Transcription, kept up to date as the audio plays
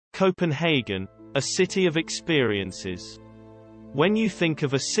Copenhagen, a city of experiences. When you think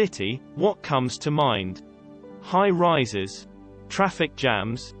of a city, what comes to mind? High rises, traffic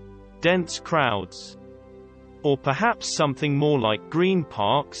jams, dense crowds. Or perhaps something more like green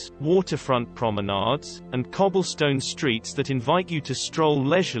parks, waterfront promenades, and cobblestone streets that invite you to stroll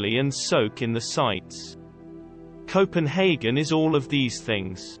leisurely and soak in the sights. Copenhagen is all of these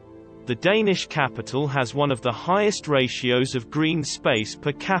things. The Danish capital has one of the highest ratios of green space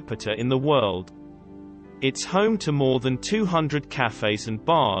per capita in the world. It's home to more than 200 cafes and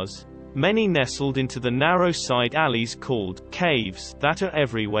bars, many nestled into the narrow side alleys called caves that are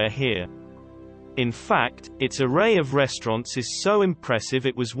everywhere here. In fact, its array of restaurants is so impressive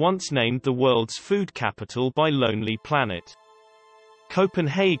it was once named the world's food capital by Lonely Planet.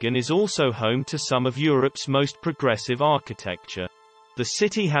 Copenhagen is also home to some of Europe's most progressive architecture. The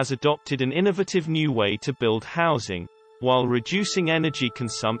city has adopted an innovative new way to build housing, while reducing energy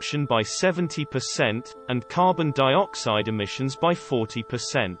consumption by 70% and carbon dioxide emissions by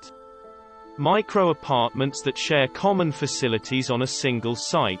 40%. Micro-apartments that share common facilities on a single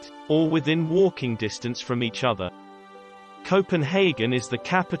site, or within walking distance from each other. Copenhagen is the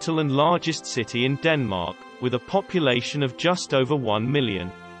capital and largest city in Denmark, with a population of just over 1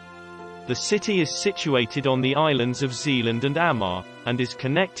 million. The city is situated on the islands of Zealand and Amager, and is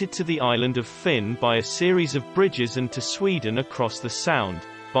connected to the island of Fyn by a series of bridges and to Sweden across the Sound,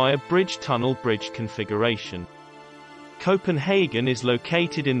 by a bridge-tunnel bridge configuration. Copenhagen is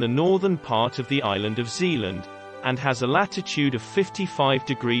located in the northern part of the island of Zealand, and has a latitude of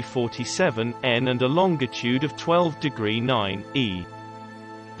 55°47' N and a longitude of 12°9' E.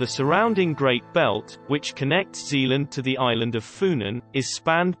 The surrounding Great Belt, which connects Zealand to the island of Funen, is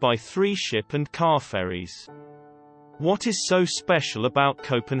spanned by 3 ship and car ferries. What is so special about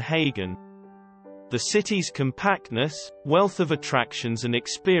Copenhagen? The city's compactness, wealth of attractions and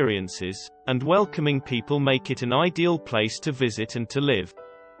experiences, and welcoming people make it an ideal place to visit and to live.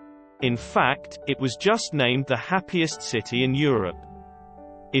 In fact, it was just named the happiest city in Europe.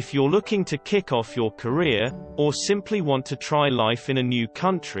 If you're looking to kick off your career, or simply want to try life in a new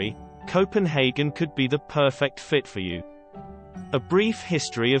country, Copenhagen could be the perfect fit for you. A brief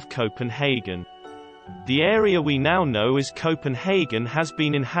history of Copenhagen. The area we now know as Copenhagen has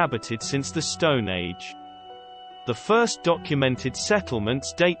been inhabited since the Stone Age. The first documented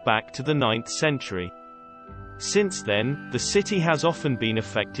settlements date back to the 9th century. Since then, the city has often been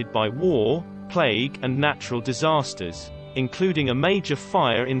affected by war, plague, and natural disasters, including a major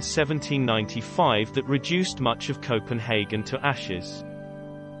fire in 1795 that reduced much of Copenhagen to ashes.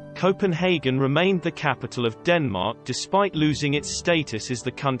 Copenhagen remained the capital of Denmark despite losing its status as the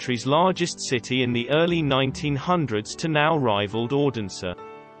country's largest city in the early 1900s to now rivaled Odense.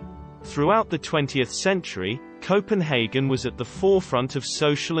 Throughout the 20th century, Copenhagen was at the forefront of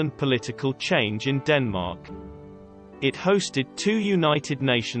social and political change in Denmark. It hosted 2 United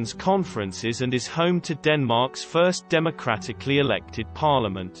Nations conferences and is home to Denmark's first democratically elected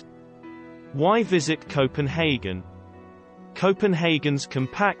parliament. Why visit Copenhagen? Copenhagen's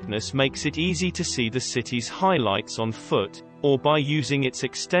compactness makes it easy to see the city's highlights on foot, or by using its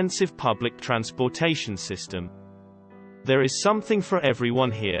extensive public transportation system. There is something for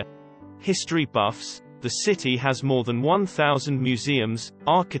everyone here. History buffs, the city has more than 1,000 museums,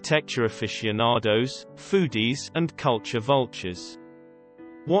 architecture aficionados, foodies, and culture vultures.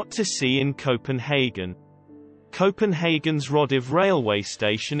 What to see in Copenhagen? Copenhagen's Rodiv railway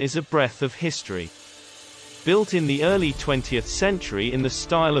station is a breath of history. Built in the early 20th century in the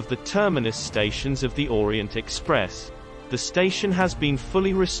style of the terminus stations of the Orient Express, the station has been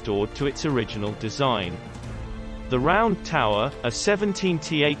fully restored to its original design. The Round Tower, a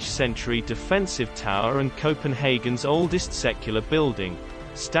 17th century defensive tower and Copenhagen's oldest secular building,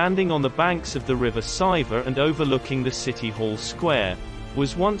 standing on the banks of the river Siver and overlooking the City Hall Square,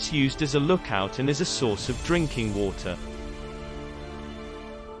 was once used as a lookout and as a source of drinking water.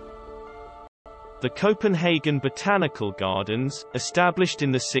 The Copenhagen Botanical Gardens, established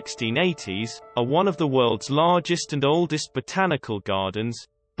in the 1680s, are one of the world's largest and oldest botanical gardens,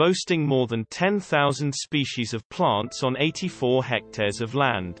 boasting more than 10,000 species of plants on 84 hectares of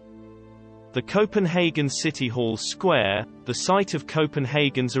land. The Copenhagen City Hall Square, the site of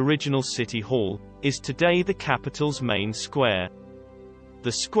Copenhagen's original City Hall, is today the capital's main square.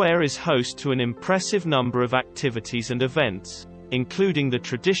 The square is host to an impressive number of activities and events, including the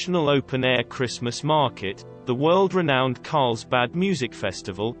traditional open-air Christmas market, the world-renowned Carlsbad Music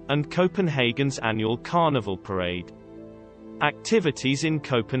Festival, and Copenhagen's annual Carnival Parade. Activities in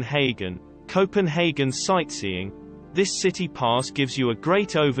Copenhagen. Copenhagen sightseeing. This city pass gives you a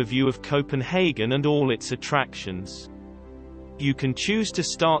great overview of Copenhagen and all its attractions. You can choose to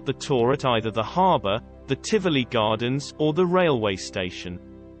start the tour at either the harbour, the Tivoli Gardens, or the railway station.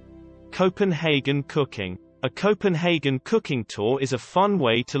 Copenhagen cooking. A Copenhagen cooking tour is a fun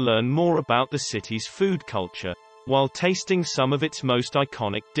way to learn more about the city's food culture, while tasting some of its most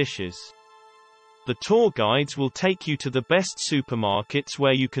iconic dishes. The tour guides will take you to the best supermarkets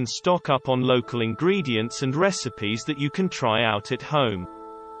where you can stock up on local ingredients and recipes that you can try out at home.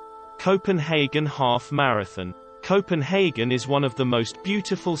 Copenhagen Half Marathon. Copenhagen is one of the most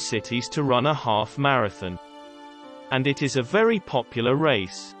beautiful cities to run a half marathon. And it is a very popular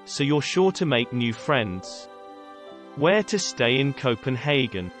race, so you're sure to make new friends. Where to stay in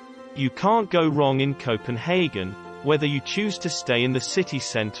Copenhagen? You can't go wrong in Copenhagen, whether you choose to stay in the city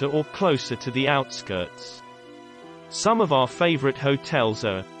center or closer to the outskirts. Some of our favorite hotels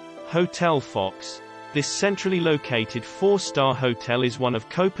are Hotel Fox. This centrally located 4-star hotel is one of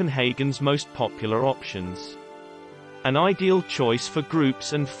Copenhagen's most popular options. An ideal choice for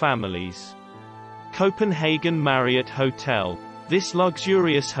groups and families. Copenhagen Marriott Hotel. This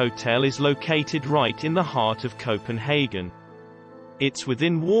luxurious hotel is located right in the heart of Copenhagen. It's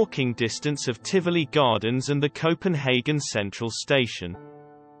within walking distance of Tivoli Gardens and the Copenhagen Central Station.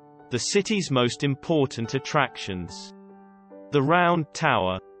 The city's most important attractions. The Round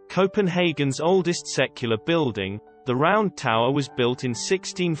Tower. Copenhagen's oldest secular building, the Round Tower was built in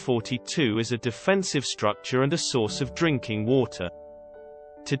 1642 as a defensive structure and a source of drinking water.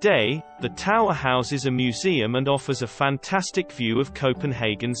 Today, the tower houses a museum and offers a fantastic view of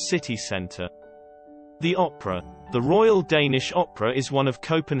Copenhagen's city centre. The Opera. The Royal Danish Opera is one of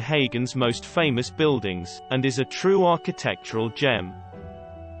Copenhagen's most famous buildings, and is a true architectural gem.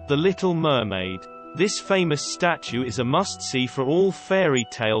 The Little Mermaid. This famous statue is a must-see for all fairy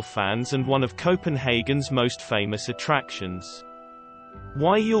tale fans and one of Copenhagen's most famous attractions.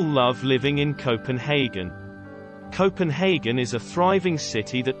 Why you'll love living in Copenhagen. Copenhagen is a thriving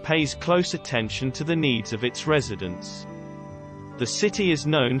city that pays close attention to the needs of its residents. The city is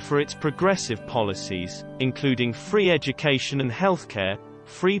known for its progressive policies, including free education and healthcare,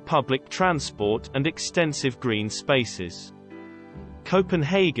 free public transport, and extensive green spaces.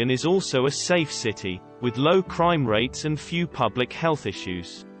 Copenhagen is also a safe city, with low crime rates and few public health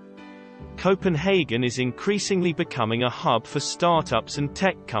issues. Copenhagen is increasingly becoming a hub for startups and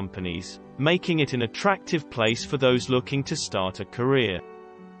tech companies, making it an attractive place for those looking to start a career.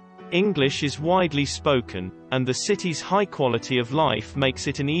 English is widely spoken, and the city's high quality of life makes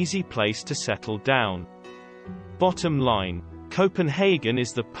it an easy place to settle down. Bottom line, Copenhagen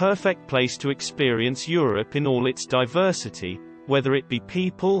is the perfect place to experience Europe in all its diversity, whether it be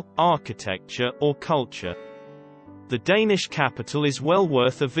people, architecture, or culture. The Danish capital is well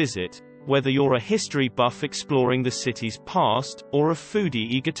worth a visit, whether you're a history buff exploring the city's past, or a foodie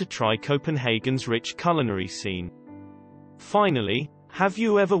eager to try Copenhagen's rich culinary scene. Finally, have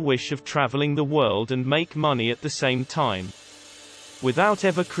you ever wished of traveling the world and make money at the same time, without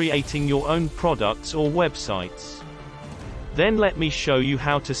ever creating your own products or websites? Then let me show you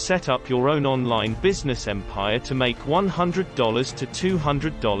how to set up your own online business empire to make $100 to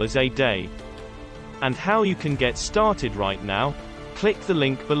 $200 a day. And how you can get started right now. Click the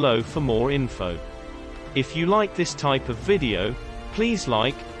link below for more info. If you like this type of video, please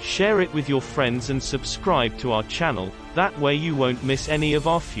like, share it with your friends and subscribe to our channel, that way you won't miss any of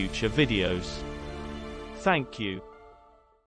our future videos. Thank you.